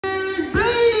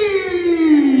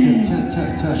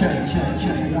Check. 1,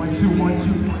 2, 1, 2, 1,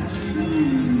 2.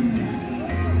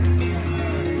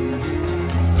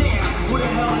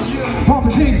 Pop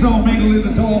King's on, mingle in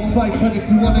the dog fight, but if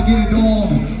you wanna get it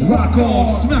on, rock on,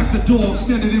 smack the dog,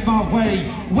 standing in my way,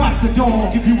 whack the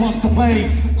dog if he wants to play.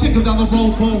 Take him down the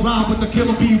road for a ride with the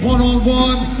killer bee,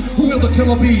 one-on-one. Who will the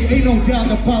killer be? Ain't no doubt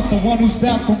about the one who's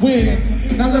bound to win.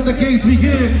 Now let the games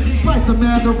begin. Spike the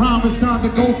man around, it's time to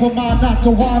go for mine, not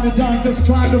to wine and dine, just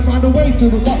trying to find a way through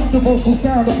the rock. The vocals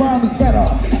down, the rhyme is better.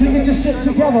 You get your shit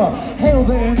together. Hail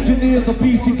the engineer, the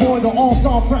BC boy, the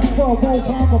all-star French for roll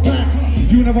on the back.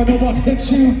 You never know what hit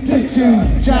you, did you,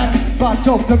 Jack? But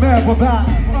dope the man, we're back.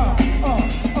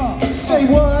 Say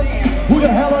what? Who the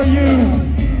hell are you?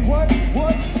 What?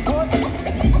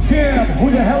 Damn, who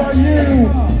the hell are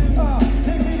you?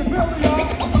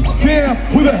 Damn,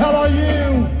 who the hell are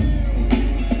you?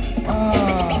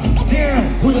 Damn,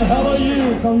 who the hell are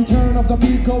you? The return of the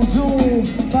beat goes zoom,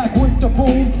 back with the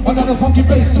boom, another funky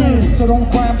bass tune. So don't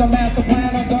grab the master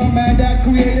plan of the man that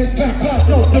created back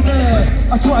dope the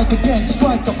man. I strike again,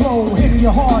 strike the blow, hitting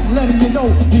your heart, letting you know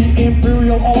the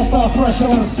Imperial All-Star fresh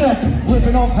on the set,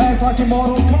 ripping off hands like in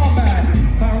Mortal Kombat.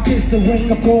 It's the ring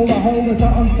of gold, I hold as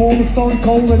I unfold the story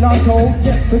cold and untold.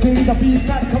 Yes, the king, the beat,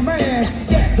 that command.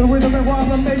 Yeah. The rhythm and rhyme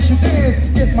that makes you dance.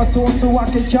 Get my sword so I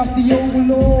can chop the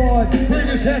overlord. Bring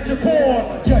his head to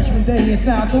court. Judgment day is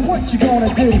now, so what you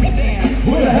gonna do?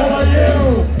 Who the hell are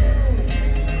you?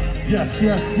 Yes,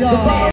 y'all.